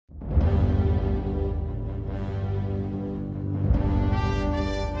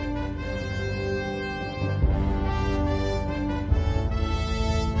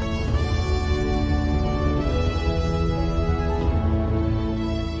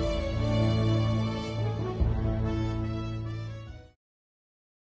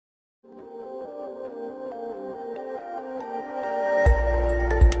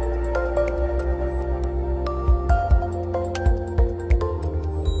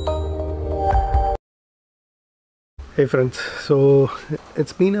Hey friends, so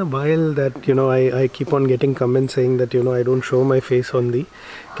it's been a while that I keep on getting comments saying that I don't show my face on the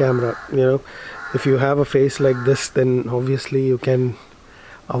camera. If you have a face like this, then obviously you can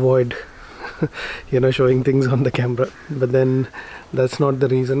avoid showing things on the camera. But then that's not the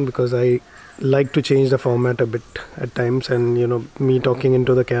reason, because I like to change the format a bit at times, and me talking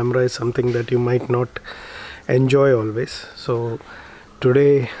into the camera is something that you might not enjoy always. So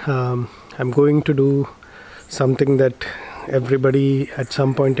today I'm going to do something that everybody at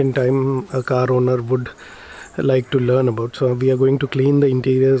some point in time, a car owner, would like to learn about. So we are going to clean the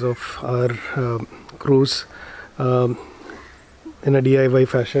interiors of our Cruze in a DIY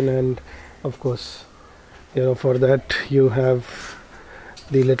fashion, and of course for that you have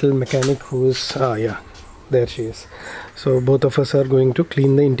the little mechanic who's there she is. So both of us are going to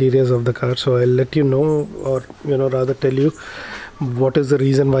clean the interiors of the car. So I'll let you know, or rather tell you what is the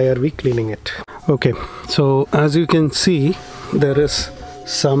reason why are we cleaning it. Okay, so as you can see, there is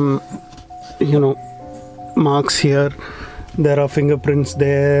some marks here, there are fingerprints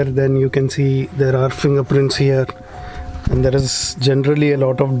there, then you can see there are fingerprints here, and there is generally a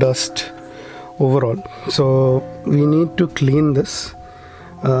lot of dust overall. So we need to clean this.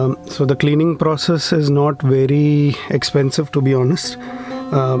 So the cleaning process is not very expensive, to be honest,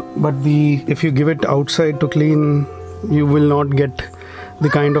 but if you give it outside to clean, you will not get the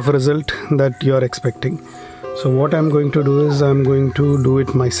kind of result that you are expecting. So what I'm going to do is I'm going to do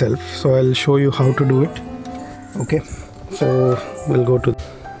it myself. So I'll show you how to do it. Okay, so we'll go to.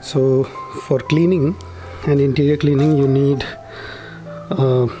 So for cleaning and interior cleaning, you need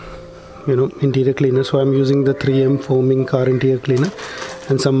interior cleaner. So I'm using the 3M foaming car interior cleaner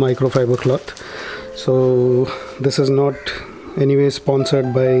and some microfiber cloth. So this is not anyway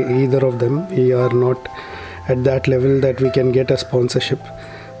sponsored by either of them. We are not at that level that we can get a sponsorship.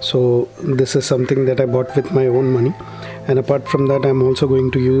 So this is something that I bought with my own money. And apart from that, I'm also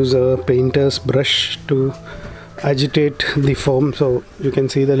going to use a painter's brush to agitate the foam. So you can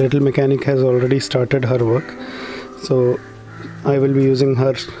see the little mechanic has already started her work. So I will be using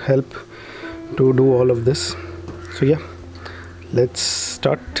her help to do all of this. So yeah, let's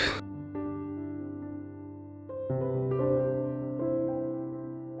start.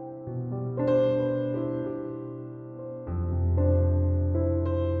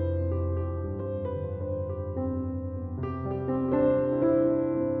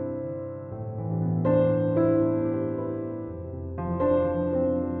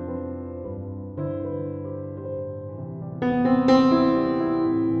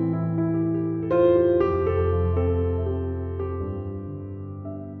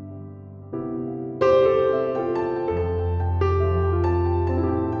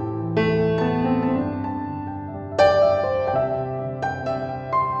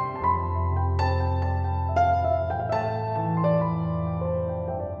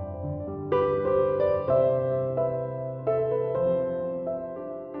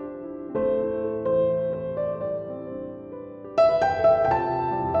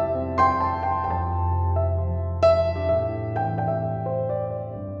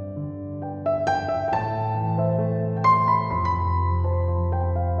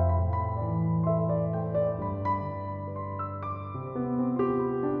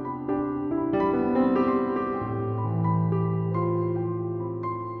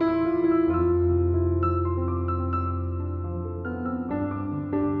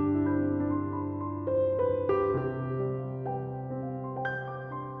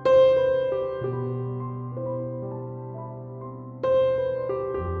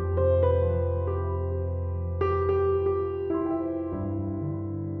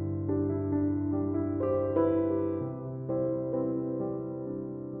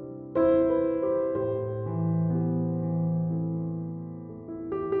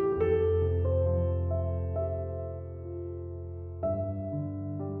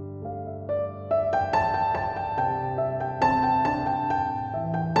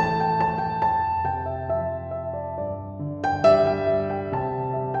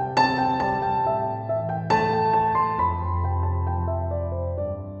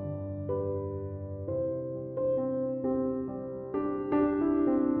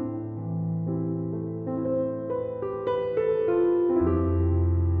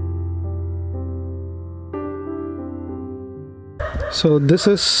 So this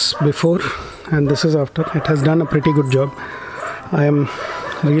is before and this is after. It has done a pretty good job. I am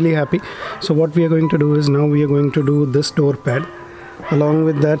really happy. So what we are going to do is, now we are going to do this door pad. Along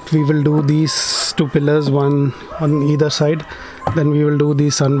with that, we will do these two pillars, one on either side. Then we will do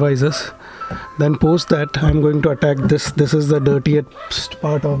these sun visors. Then post that, I'm going to attack this. This is the dirtiest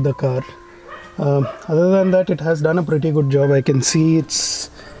part of the car. Other than that, it has done a pretty good job. I can see it's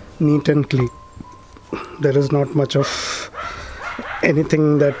neat and clean. There is not much of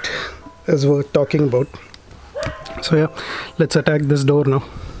anything that is worth talking about. So yeah, let's attack this door now.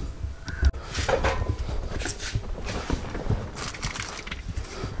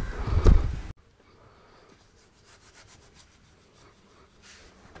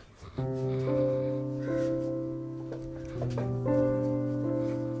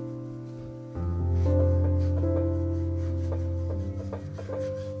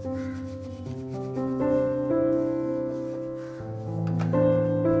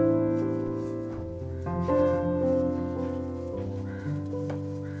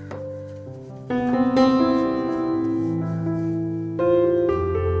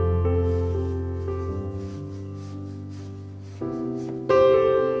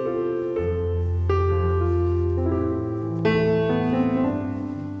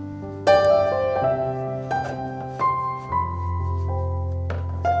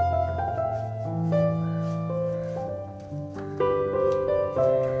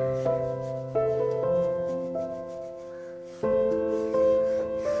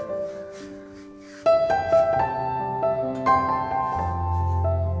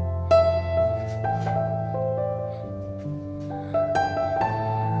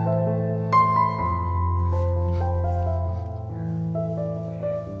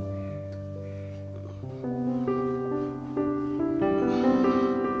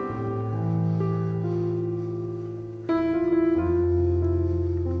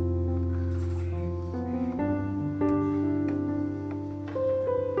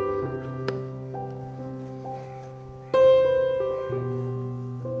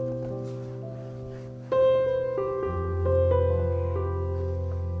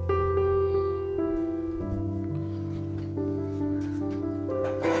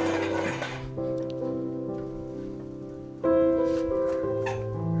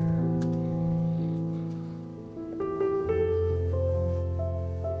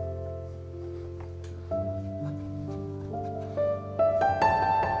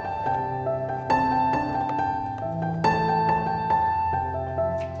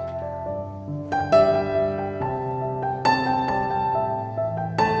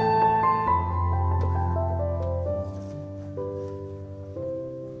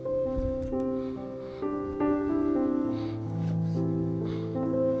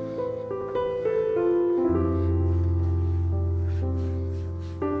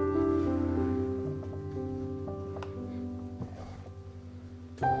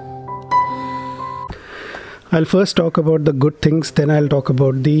 I'll first talk about the good things, then I'll talk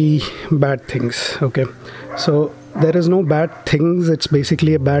about the bad things. Okay, so there is no bad things, it's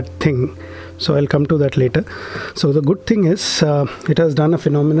basically a bad thing. So I'll come to that later. So the good thing is it has done a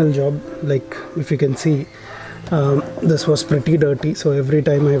phenomenal job. Like if you can see, this was pretty dirty. So every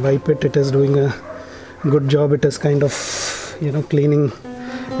time I wipe it, it is doing a good job. It is kind of, you know, cleaning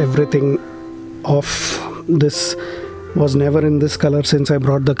everything off. This was never in this color since I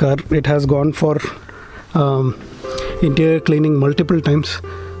brought the car. It has gone for interior cleaning multiple times,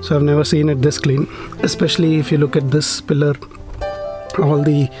 so I've never seen it this clean. Especially if you look at this pillar, all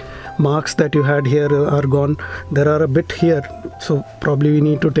the marks that you had here are gone. There are a bit here, so probably we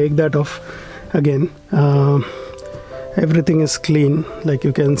need to take that off again. Everything is clean, like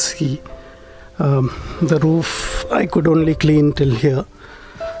you can see. The roof I could only clean till here,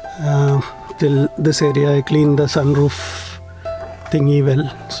 till this area. I cleaned the sunroof thingy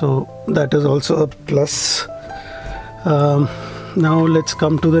well, so that is also a plus. Now let's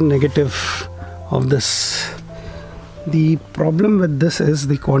come to the negative of this. The problem with this is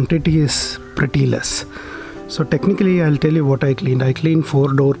the quantity is pretty less. So technically I'll tell you what I cleaned. I cleaned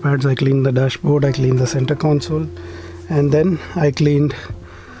 4 door pads, I cleaned the dashboard, I cleaned the center console, and then I cleaned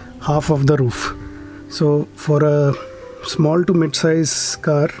half of the roof. So for a small to mid-size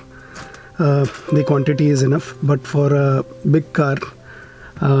car, the quantity is enough, but for a big car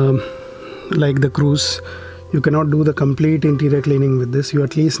like the Cruze, you cannot do the complete interior cleaning with this. You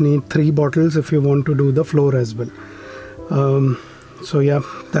at least need 3 bottles if you want to do the floor as well. So yeah,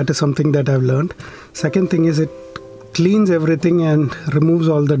 that is something that I've learned. Second thing is it cleans everything and removes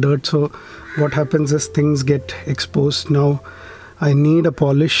all the dirt. So what happens is things get exposed. Now I need a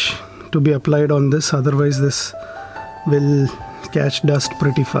polish to be applied on this, otherwise this will catch dust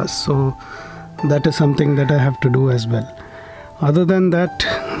pretty fast. So that is something that I have to do as well. Other than that,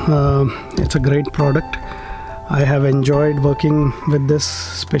 it's a great product. I have enjoyed working with this,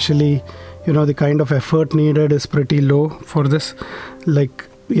 especially, you know, the kind of effort needed is pretty low for this. Like,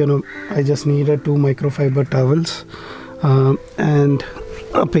 you know, I just needed 2 microfiber towels and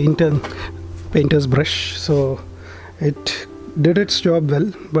a paint and painter's brush, so it did its job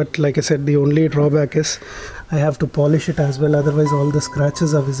well. But like I said, the only drawback is I have to polish it as well, otherwise all the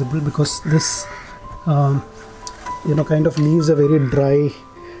scratches are visible, because this kind of leaves a very dry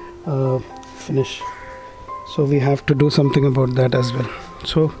finish, so we have to do something about that as well.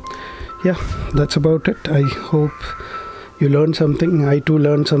 So yeah, that's about it. I hope you learned something. I too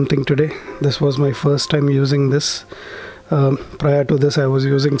learned something today. This was my first time using this. Prior to this I was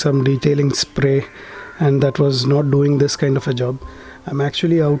using some detailing spray, and that was not doing this kind of a job. I'm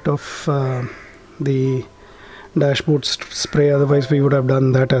actually out of the dashboard spray, otherwise we would have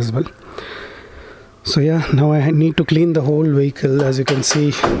done that as well. So yeah, now I need to clean the whole vehicle. As you can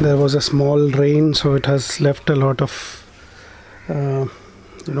see, there was a small rain, so it has left a lot of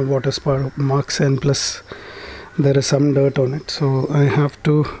water spot marks, and plus there is some dirt on it, so I have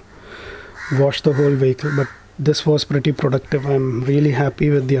to wash the whole vehicle. But this was pretty productive. I'm really happy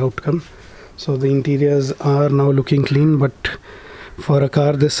with the outcome. So the interiors are now looking clean, but for a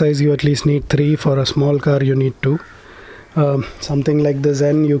car this size you at least need 3. For a small car you need 2. Something like the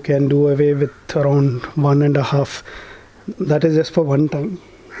Zen you can do away with around 1.5. That is just for one time.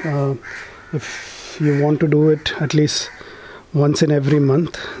 If you want to do it at least once in every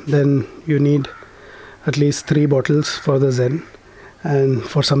month, then you need at least 3 bottles for the Zen, and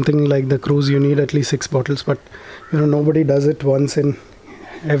for something like the Cruze you need at least 6 bottles. But nobody does it once in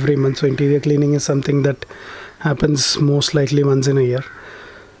every month, so interior cleaning is something that happens most likely once in a year.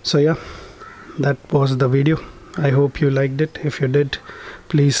 So yeah, that was the video. I hope you liked it. If you did,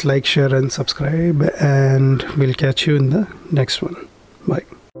 please like, share and subscribe, and we'll catch you in the next one. Bye.